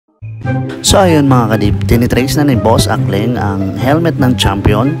So ayun mga kadip, tinitrace na ni Boss Akling ang helmet ng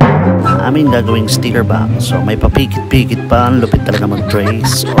champion na aming gagawing sticker bag. So may papikit-pikit pa, ang lupit talaga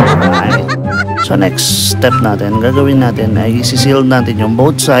mag-trace. Alright. So next step natin, gagawin natin ay isisil natin yung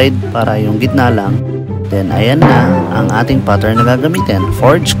both side para yung gitna lang. Then ayan na ang ating pattern na gagamitin.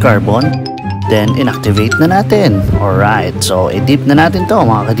 Forge carbon. Then inactivate na natin. Alright. So i-dip na natin to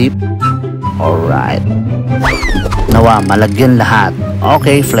mga kadip. Alright. Nawa, malagyan lahat.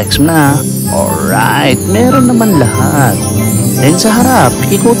 Okay, flex mo na. Alright, meron naman lahat. Then sa harap,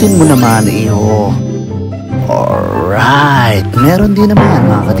 ikutin mo naman, iho. Alright, meron din naman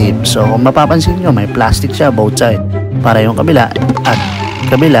mga kadip. So kung mapapansin nyo, may plastic siya both side. Para yung kabila at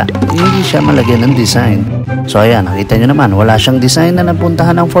kabila, hindi siya malagyan ng design. So ayan, nakita nyo naman, wala siyang design na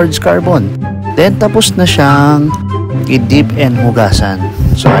napuntahan ng forged carbon. Then tapos na siyang i-dip and hugasan.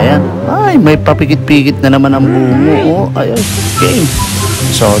 So ayan, ay may papikit-pikit na naman ang bungo. Oh, ayun, game.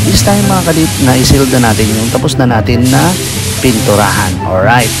 So this time mga kadip, na-seal na natin yung tapos na natin na pinturahan.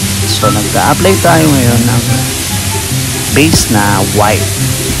 Alright, so nagka-apply tayo ngayon ng base na white.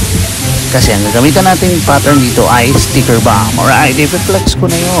 Kasi ang gagamitan natin pattern dito ay sticker bomb. Alright, i-flex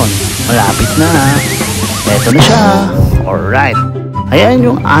ko na yun. Malapit na. Eto na siya. Alright. Ayan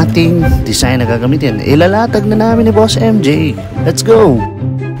yung ating design na gagamitin. Ilalatag na namin ni Boss MJ. Let's go!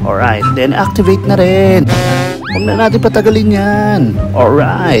 Alright, then activate na rin. Huwag na natin patagalin yan.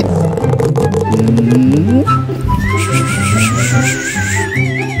 Alright.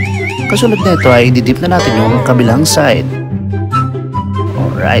 Kasunod na ito ay ididip na natin yung kabilang side.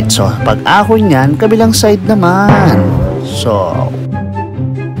 Alright, so pag ako niyan, kabilang side naman. So,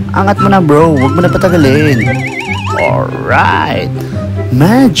 angat mo na bro, huwag mo na patagalin. Alright.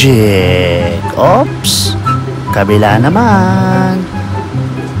 Magic! Oops! Kabila naman!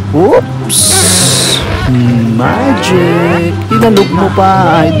 Oops! Magic! Inalog mo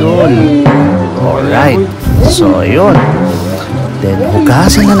pa, idol! Alright! So, yun. Then,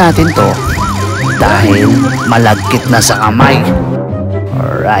 hugasin na natin to dahil malagkit na sa kamay.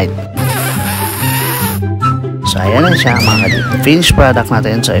 Alright. So, ayan na siya mga kadip. Finished product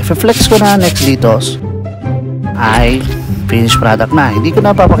natin. So, i-flex ko na next dito ay finished product na. Hindi ko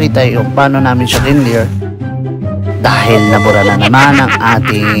na papakita yung paano namin siya clear dahil nabura na naman ang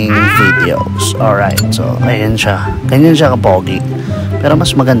ating videos. Alright, so ayan siya. Ganyan siya kapogi. Pero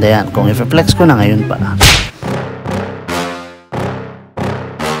mas maganda yan kung i-flex ko na ngayon pa.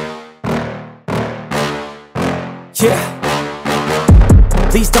 Yeah.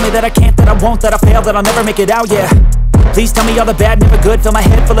 Please tell me that I can't, that I won't, that I fail, that I'll never make it out, yeah. Please tell me all the bad, never good. Fill my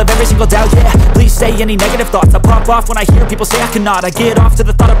head full of every single doubt, yeah. Please say any negative thoughts. I pop off when I hear people say I cannot. I get off to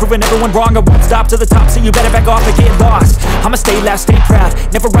the thought of proving everyone wrong. I won't stop to the top, so you better back off and get lost. I'ma stay loud, stay proud,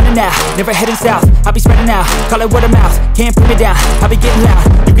 never running out, never heading south. I'll be spreading out, call it word of mouth. Can't put me down, I'll be getting loud.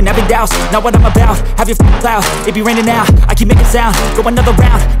 You can have your doubts, not what I'm about. Have your cloud, it be raining now. I keep making sound, go another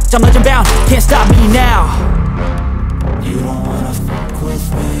round. I'm legend bound, can't stop me now. You don't wanna fuck with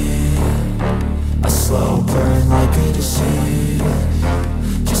me. A slow burn like a disease.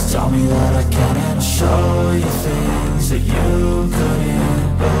 Just tell me that I can and I'll show you things that you could